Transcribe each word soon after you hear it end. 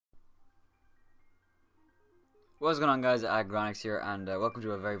What's going on, guys? Agronix here, and welcome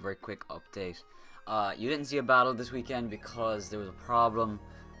to a very quick update. You didn't see a battle this weekend because there was a problem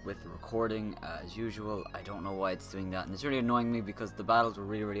with the recording, as usual. I don't know why it's doing that, and it's really annoying me because the battles were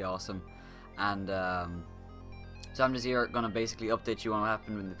really awesome. And so I'm just here gonna basically update you on what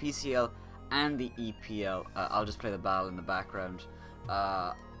happened in the PCL and the EPL. I'll just play the battle in the background.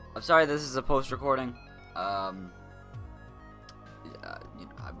 I'm sorry this is a post recording.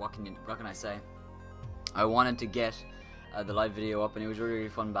 What can I say? I wanted to get the live video up, and it was a really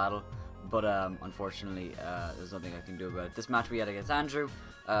fun battle, but unfortunately there's nothing I can do about it. This match we had against Andrew,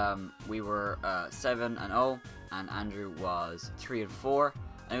 we were 7-0 and Andrew was 3-4,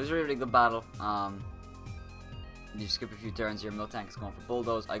 and it was a really good battle. You skip a few turns here. Miltank is going for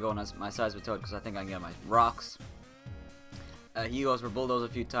Bulldoze. I go on my Seismic Toad because I think I can get my rocks. He goes for Bulldoze a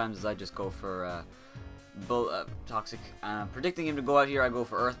few times as I just go for Toxic. Predicting him to go out here, I go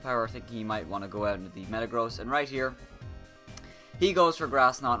for Earth Power, thinking he might want to go out into the Metagross, and right here he goes for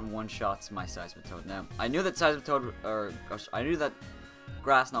Grass Knot and one-shots my Seismic Toad. Now, I knew that I knew that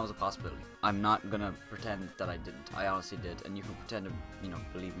Grass Knot was a possibility. I'm not gonna pretend that I didn't. I honestly did, and you can pretend to,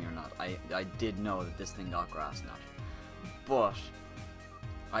 believe me or not. I did know that this thing got Grass Knot, but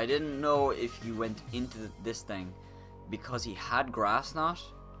I didn't know if he went into this thing because he had Grass Knot,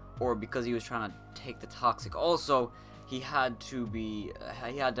 or because he was trying to take the Toxic. Also, he had to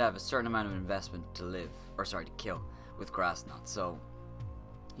have a certain amount of investment to kill with Grass Knot. So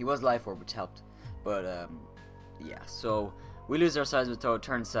he was Life Orb, which helped. But yeah, so we lose our Seismic Toad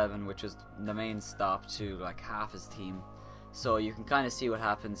turn 7, which is the main stop to like half his team. So you can kind of see what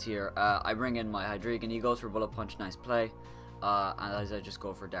happens here. I bring in my Hydreigon. He goes for Bullet Punch, nice play. And as I just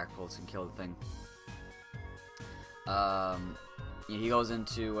go for Dark Pulse and kill the thing. He goes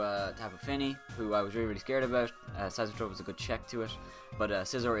into Tapu Fini, who I was really scared about. Seismic Toad was a good check to it, but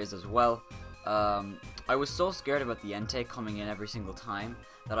Scizor is as well. I was so scared about the Entei coming in every single time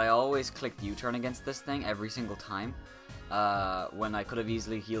that I always clicked U-turn against this thing every single time, when I could have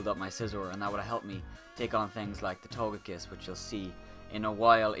easily healed up my Scizor, and that would have helped me take on things like the Togekiss, which you'll see in a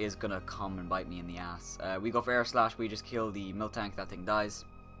while is gonna come and bite me in the ass. We go for Air Slash, we just kill the Miltank, that thing dies.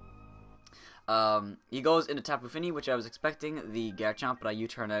 He goes into Tapu Fini, which I was expecting the Garchomp, but I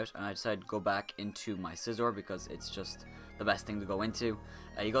U-turn out and I decided to go back into my Scizor because it's just the best thing to go into.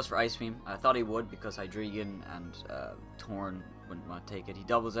 He goes for Ice Beam. I thought he would because Hydreigon and Torn wouldn't want to take it. He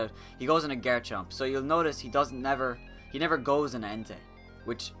doubles out. He goes into Garchomp. So you'll notice he never goes into Entei,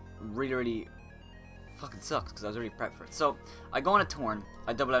 which really fucking sucks because I was already prepped for it. So I go into Torn.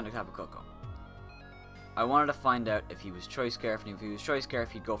 I double out into Tapu Koko. I wanted to find out if he was Choice Scarf, and if he was Choice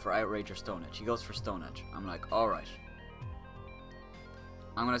Scarf, he'd go for Outrage or Stone Edge. He goes for Stone Edge. I'm like, alright.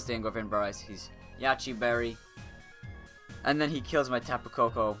 I'm gonna stay and go for Embarrass. He's Yachi Berry. And then he kills my Tapu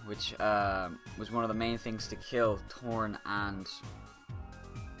Koko, which was one of the main things to kill Torn and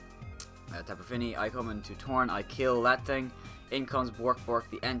Tapu Fini. I come into Torn, I kill that thing. In comes Bork,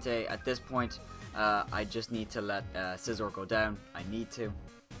 the Entei. At this point, I just need to let Scizor go down. I need to.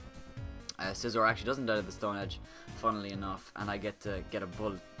 Scizor actually doesn't die to the Stone Edge, funnily enough, and I get to get a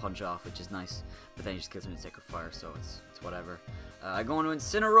Bullet Punch off, which is nice, but then he just kills me with Sacred Fire, so it's whatever. I go into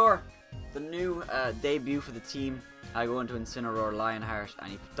Incineroar, the new debut for the team. I go into Incineroar Lionheart,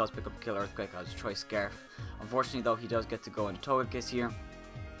 and he does pick up Kill Earthquake. I was Choice Scarf. Unfortunately, though, he does get to go into Togekiss here.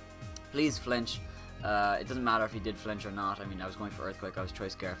 Please flinch. It doesn't matter if he did flinch or not. I mean, I was going for Earthquake, I was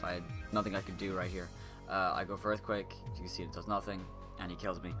Choice Scarf. I had nothing I could do right here. I go for Earthquake. As you can see, it does nothing. And he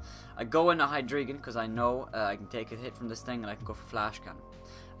kills me. I go into Hydreigon because I know I can take a hit from this thing, and I can go for Flash Cannon.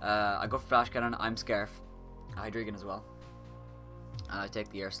 I go for Flash Cannon. I'm Scarf. Hydreigon as well. I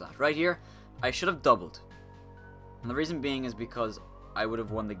take the Air Slash. Right here, I should have doubled. And the reason being is because I would have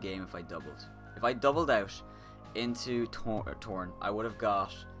won the game if I doubled. If I doubled out into Torn, I would have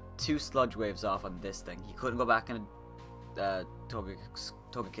got 2 Sludge Waves off on this thing. He couldn't go back into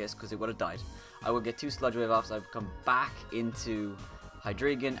Togekiss because it would have died. I would get 2 Sludge Wave offs. I would come back into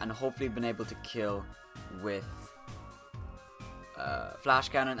Hydreigon and hopefully been able to kill with Flash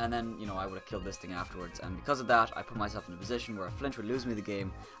Cannon, and then I would have killed this thing afterwards. And because of that, I put myself in a position where a flinch would lose me the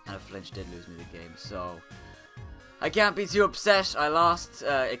game, and a flinch did lose me the game. So I can't be too upset. I lost.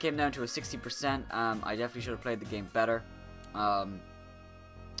 It came down to a 60%. I definitely should have played the game better.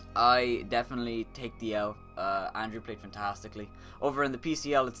 I definitely take the L. Andrew played fantastically. Over in the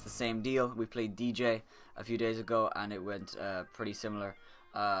PCL, it's the same deal. We played DJ a few days ago, and it went pretty similar.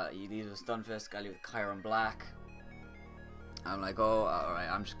 He leaves with Stunfisk, I leave with Chiron Black. I'm like, oh, alright,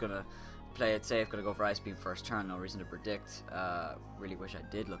 I'm just gonna play it safe, gonna go for Ice Beam first turn, no reason to predict. Really wish I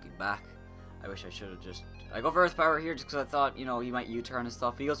did, looking back. I wish I should have just... I go for Earth Power here just because I thought, he might U-turn and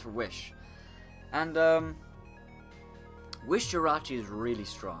stuff. He goes for Wish. And, Wish Jirachi is really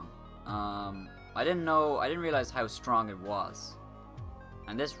strong. I didn't realize how strong it was.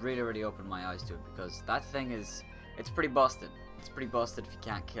 And this really opened my eyes to it, because that thing is, it's pretty busted. It's pretty busted if you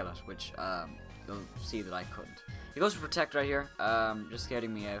can't kill it, which you'll see that I couldn't. He goes for Protect right here, just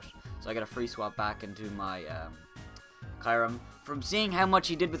getting me out. So I get a free swap back into my Kyurem. From seeing how much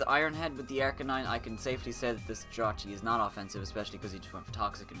he did with Iron Head with the Arcanine, I can safely say that this Jirachi is not offensive, especially because he just went for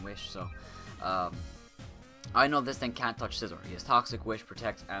Toxic and Wish. So I know this thing can't touch Scizor. He has Toxic, Wish,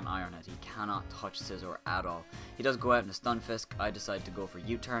 Protect, and Iron Head. He cannot touch Scizor at all. He does go out in a Stunfisk. I decide to go for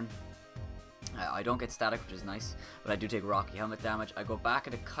U-turn. I don't get static, which is nice, but I do take Rocky Helmet damage. I go back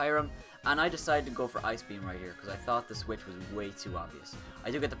into Kyurem, and I decide to go for Ice Beam right here, because I thought the switch was way too obvious.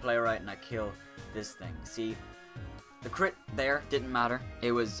 I do get the play right, and I kill this thing. See, the crit there didn't matter.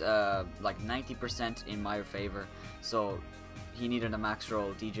 It was like 90% in my favor, so he needed a max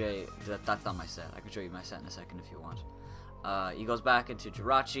roll. DJ, that's not my set. I can show you my set in a second if you want. He goes back into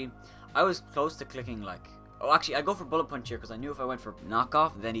Jirachi. I was close to clicking like... Oh, actually, I go for Bullet Punch here because I knew if I went for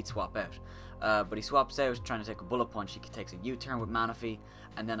knockoff, then he'd swap out. But he swaps out, trying to take a Bullet Punch. He takes a U-turn with Manaphy,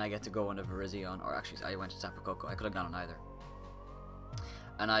 and then I get to go into Virizion. Or actually, I went to Tapu Koko. I could have gone on either.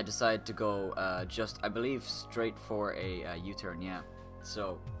 And I decided to go I believe, straight for a U-turn, yeah.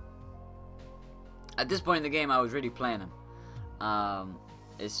 So, at this point in the game, I was really playing him.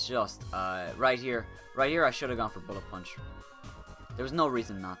 It's just, right here, I should have gone for Bullet Punch. There was no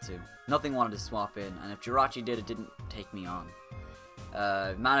reason not to. Nothing wanted to swap in, and if Jirachi did, it didn't take me on.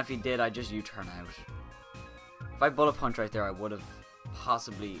 Manaphy did, I just U-turn out. If I Bullet Punch right there, I would have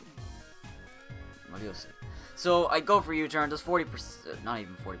possibly... What do you say? So, I go for U-turn, does 40%, not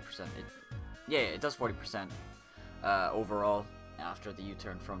even 40%. It does 40% overall after the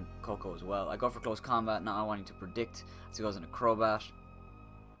U-turn from Koko as well. I go for Close Combat, not wanting to predict, as he goes into Crobat.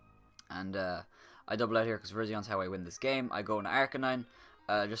 And I double out here because Virizion's how I win this game. I go into Arcanine,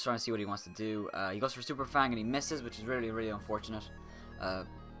 just trying to see what he wants to do. He goes for Super Fang and he misses, which is really unfortunate.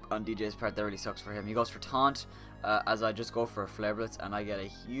 On DJ's part, that really sucks for him. He goes for Taunt, as I just go for a Flare Blitz, and I get a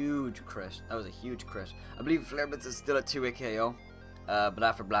huge crit. That was a huge crit. I believe Flare Blitz is still at 2-hit KO, but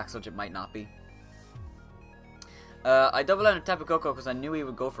after Black Sludge it might not be. I double out into Tapu Koko because I knew he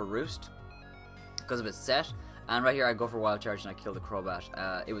would go for Roost because of his set. And right here I go for Wild Charge and I kill the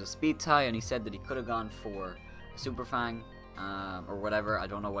Crobat. It was a speed tie, and he said that he could have gone for Super Fang or whatever. I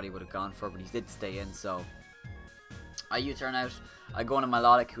don't know what he would have gone for, but he did stay in, so I U-turn out. I go into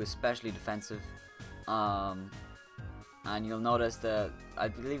Milotic, who is especially defensive. And you'll notice that I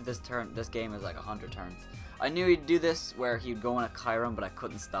believe this game is like 100 turns. I knew he'd do this where he'd go in a Kyurem, but I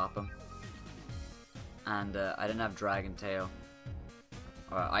couldn't stop him. And I didn't have Dragon Tail.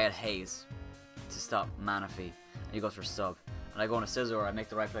 I had Haze to stop Manaphy, and he goes for Sub. And I go into Scizor, I make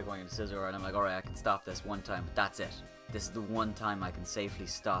the right play going into Scizor, and I'm like, alright, I can stop this one time, but that's it. This is the one time I can safely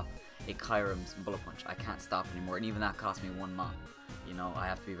stop a Kyurem's Bullet Punch. I can't stop anymore, and even that cost me 1 mon. You know, I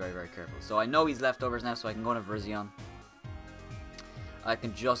have to be very careful. So I know he's leftovers now, so I can go into Virizion. I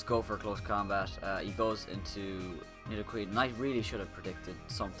can just go for Close Combat. He goes into Nidoqueen, and I really should have predicted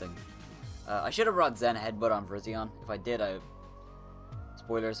something. I should have brought Zen Headbutt on Virizion. If I did,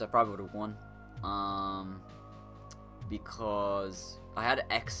 spoilers, I probably would have won. Because I had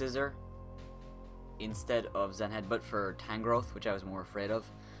X Scissor instead of Zen Headbutt for Tangrowth, which I was more afraid of.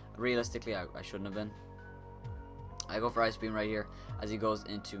 Realistically, I shouldn't have been. I go for Ice Beam right here as he goes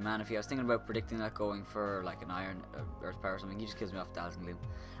into Manaphy. I was thinking about predicting that, going for like an Iron Earth Power or something. He just kills me off Dazzling Gleam.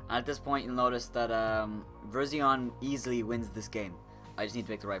 And at this point, you'll notice that Virizion easily wins this game. I just need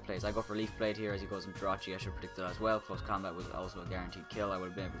to make the right plays. I go for Leaf Blade here as he goes into Jirachi. I should have predicted that as well. Close Combat was also a guaranteed kill. I would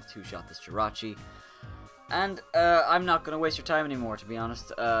have been able to two-shot this Jirachi. And I'm not going to waste your time anymore, to be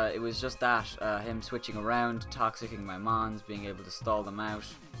honest. It was just that. Him switching around, toxicking my Mons, being able to stall them out.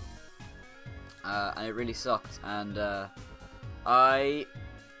 And it really sucked. And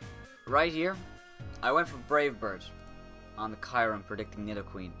right here, I went for Brave Bird on the Kyurem predicting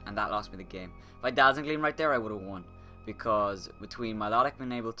Nidoqueen, and that lost me the game. If I Dazzling Gleam right there, I would have won. Because between Milotic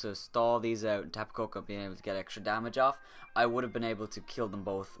being able to stall these out and Tapu Koko being able to get extra damage off, I would have been able to kill them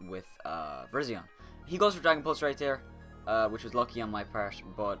both with Virizion. He goes for Dragon Pulse right there, which was lucky on my part,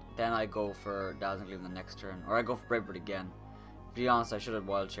 but then I go for Dazzling Gleam the next turn, or I go for Brave Bird again. To be honest, I should have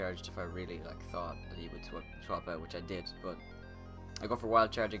Wild Charged if I really thought that he would swap out, which I did, but I go for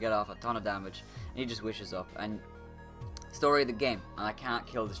Wild Charge, I get off a ton of damage, and he just wishes up, and story of the game, and I can't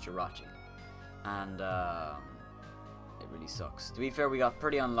kill this Jirachi. And it really sucks. To be fair, we got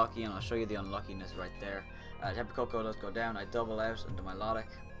pretty unlucky, and I'll show you the unluckiness right there. Tapu Koko does go down. I double out into Milotic.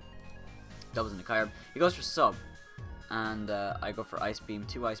 Doubles into Kyurem. He goes for Sub. and I go for Ice Beam.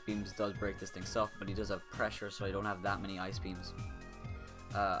 2 Ice Beams does break this thing soft, but he does have pressure, so I don't have that many Ice Beams.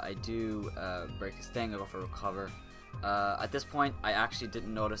 I do break his thing. I go for Recover. At this point, I actually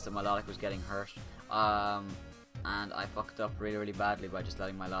didn't notice that Milotic was getting hurt, and I fucked up really badly by just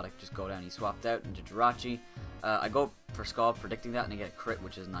letting Milotic just go down. He swapped out into Jirachi. I go for Scald, predicting that, and I get a crit,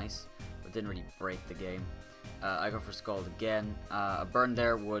 which is nice, but didn't really break the game. I go for Scald again. A burn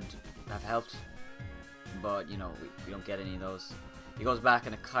there would have helped, but you know, we don't get any of those. He goes back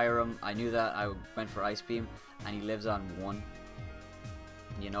in a Kyurem. I knew that. I went for Ice Beam, and he lives on 1.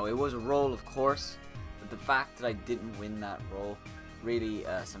 You know, it was a roll, of course, but the fact that I didn't win that roll really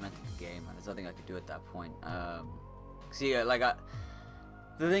cemented the game, and there's nothing I could do at that point. See,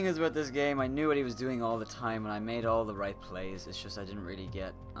 the thing is about this game, I knew what he was doing all the time, and I made all the right plays. It's just I didn't really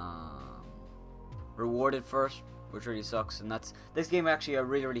get rewarded for it, which really sucks. And this game. Actually, I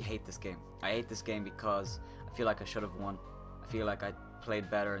really hate this game. I hate this game because I feel like I should have won. I feel like I played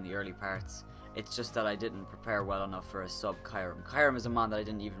better in the early parts. It's just that I didn't prepare well enough for a sub Kyurem. Kyurem is a mon that I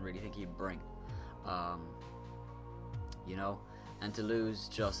didn't even really think he'd bring. You know, and to lose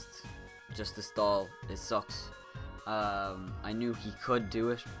just to stall, it sucks. I knew he could do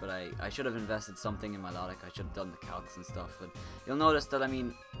it, but I should have invested something in Milotic. I should have done the calcs and stuff. But you'll notice that, I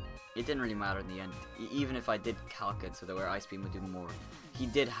mean, it didn't really matter in the end. Even if I did calc it so that where Ice Beam would do more, he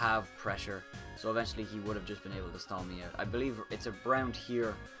did have pressure, so eventually he would have just been able to stall me out. I believe it's around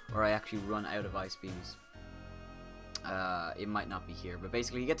here where I actually run out of Ice Beams. It might not be here, but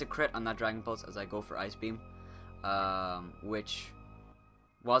basically he gets a crit on that Dragon Pulse as I go for Ice Beam, which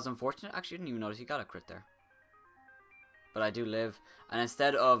was unfortunate. Actually, I didn't even notice he got a crit there. But I do live, and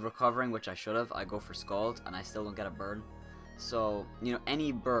instead of recovering, which I should have, I go for Scald, and I still don't get a burn. So, you know,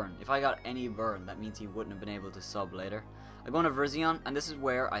 any burn, if I got any burn, that means he wouldn't have been able to sub later. I go into Virizion, and this is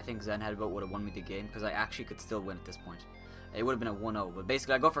where I think Zen Headbutt would have won me the game, because I actually could still win at this point. It would have been a 1-0, but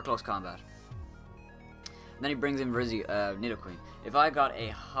basically I go for close combat. And then he brings in Nidoqueen. If I got a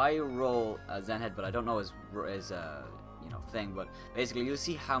high roll Zen Headbutt, I don't know his you know, thing, but basically you'll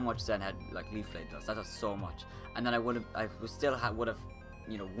see how much Zen Head, like Leaf Blade does. That does so much. And then I would have,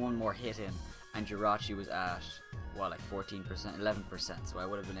 you know, one more hit in, and Jirachi was at what, like 14%, 11%. So I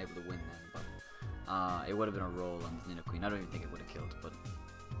would have been able to win then, but it would have been a roll on Nidoqueen. I don't even think it would have killed, but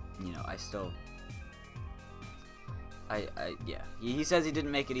you know, I still, yeah. He says he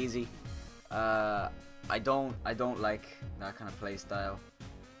didn't make it easy. I don't like that kind of play style.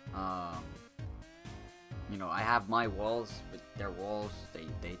 You know, I have my walls, but their walls, they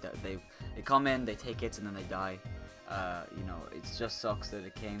come in, they take hits, and then they die. You know, it just sucks that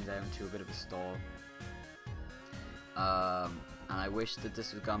it came down to a bit of a stall. And I wish that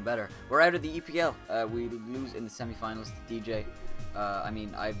this had gone better. We're out of the EPL. We lose in the semi-finals to DJ. I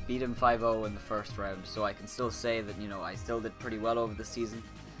mean, I beat him 5-0 in the first round, so I can still say that, you know, I still did pretty well over the season.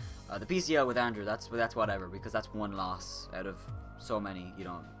 The PCL with Andrew, that's whatever, because that's one loss out of so many, you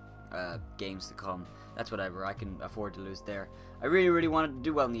know, games to come. That's whatever. I can afford to lose there. I really wanted to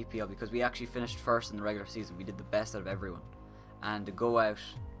do well in the EPL because we actually finished first in the regular season. We did the best out of everyone, and to go out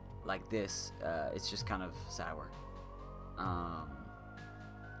like this, it's just kind of sour.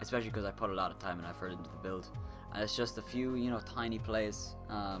 Especially because I put a lot of time and effort into the build, and it's just a few, you know, tiny plays.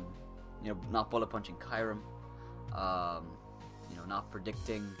 You know, not bullet punching Kyurem. You know, not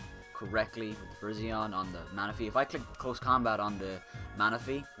predicting correctly with Virizion on the Manaphy. If I clicked close combat on the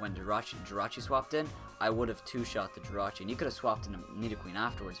Manaphy when Jirachi swapped in, I would have two-shot the Jirachi, and he could have swapped in a Nidoqueen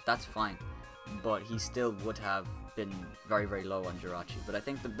afterwards. That's fine, but he still would have been very low on Jirachi. But I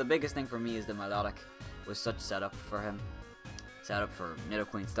think the biggest thing for me is that Milotic was such setup for him. Set up for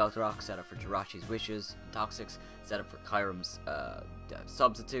Nidoqueen Stealth Rock, set up for Jirachi's Wishes and Toxics, set up for Kyurem's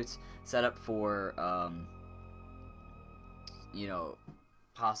substitutes, set up for you know,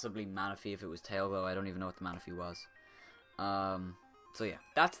 possibly Manaphy if it was Tailbow. I don't even know what the Manaphy was. So yeah,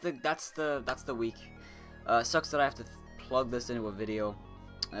 that's the week. Sucks that I have to plug this into a video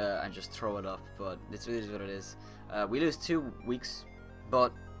and just throw it up, but this is what it is. We lose 2 weeks,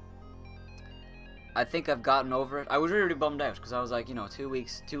 but I think I've gotten over it. I was really bummed out because I was like, you know, 2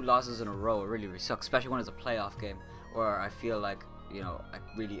 weeks, 2 losses in a row really sucks, especially when it's a playoff game where I feel like, you know,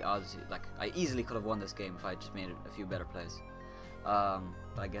 I easily could have won this game if I just made a few better plays. But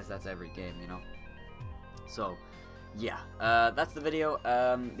I guess that's every game, you know. So yeah, that's the video.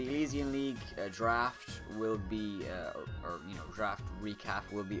 The Elysian League draft will be, or you know, draft recap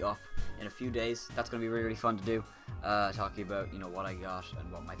will be up in a few days. That's gonna be really, really fun to do. Talking about, you know, what I got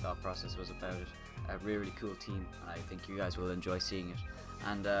and what my thought process was about it. A really, really cool team, and I think you guys will enjoy seeing it.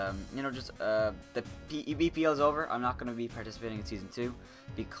 And you know, just the EPL is over. I'm not gonna be participating in season 2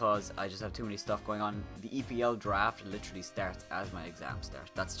 because I just have too many stuff going on. The EPL draft literally starts as my exams start.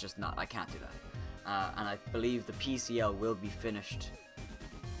 That's just not. I can't do that. And I believe the PCL will be finished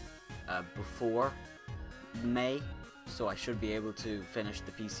before May, so I should be able to finish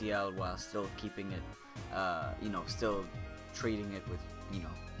the PCL while still keeping it, you know, still treating it with, you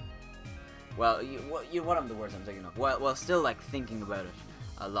know, well, what are the words I'm thinking of? Well, still like thinking about it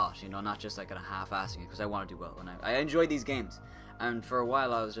a lot, you know, not just like kind of half-assing it, because I want to do well, and I enjoy these games. And for a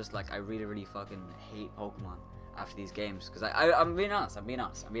while I was just like, I really, really fucking hate Pokemon after these games, because I'm being honest.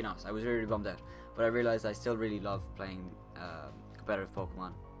 I was really bummed out, but I realized I still really love playing competitive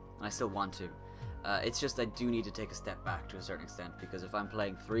Pokemon, and I still want to. It's just I do need to take a step back to a certain extent, because if I'm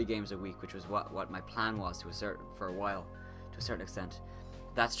playing 3 games a week, which was what my plan was for a while, to a certain extent,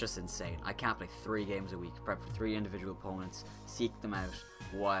 that's just insane. I can't play 3 games a week, prep for 3 individual opponents, seek them out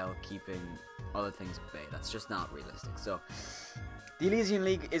while keeping other things at bay. That's just not realistic. So the Elysian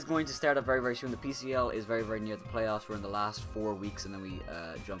League is going to start up very, very soon. The PCL is very, very near the playoffs. We're in the last 4 weeks, and then we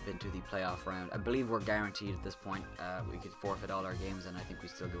jump into the playoff round. I believe we're guaranteed at this point. We could forfeit all our games, and I think we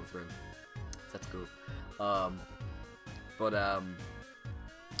still go through. So that's cool.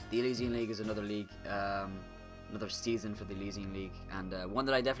 The Elysian League is another league, another season for the Elysian League, and one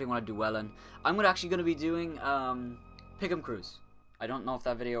that I definitely want to do well in. I'm actually going to be doing Pick'em Cruise. I don't know if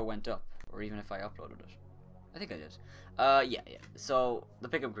that video went up, or even if I uploaded it. I think I did. Yeah. So the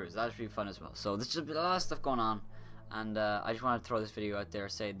Pick'em Cruise, that should be fun as well. So there's just a lot of stuff going on, and I just want to throw this video out there.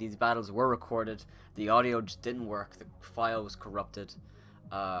 Say these battles were recorded. The audio just didn't work. The file was corrupted.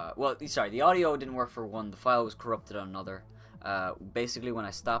 Well, sorry, the audio didn't work for one. The file was corrupted on another. Basically, when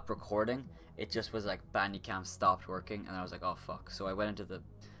I stopped recording, it just was like Bandicam stopped working, and I was like, oh fuck. So I went into the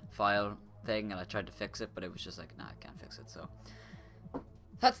file thing and I tried to fix it, but it was just like, nah, I can't fix it. So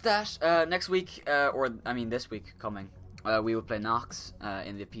that's that. Next week, or I mean this week coming, we will play Nox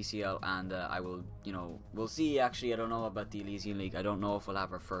in the PCL, and I will, you know, we'll see. Actually, I don't know about the Elysian League. I don't know if we'll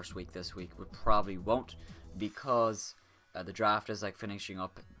have our first week this week. We probably won't, because the draft is like finishing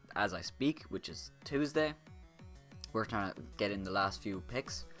up as I speak, which is Tuesday. We're trying to get in the last few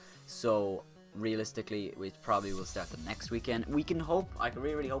picks, so realistically we probably will start the next weekend. We can hope. I can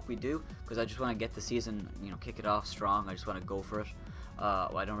really hope we do, because I just want to get the season, you know, kick it off strong. I just want to go for it.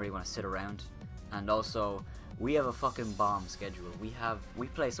 I don't really want to sit around, and also we have a fucking bomb schedule. We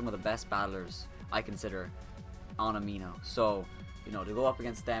play some of the best battlers I consider on Amino, so you know, to go up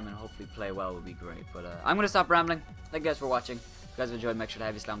against them and hopefully play well would be great. But I'm gonna stop rambling. Thank you guys for watching. If you guys have enjoyed, make sure to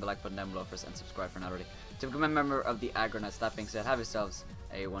heavy slam the like button down below first and subscribe if you're not already to become a member of the Agronauts. That being said, have yourselves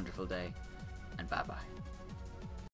a wonderful day, and bye bye.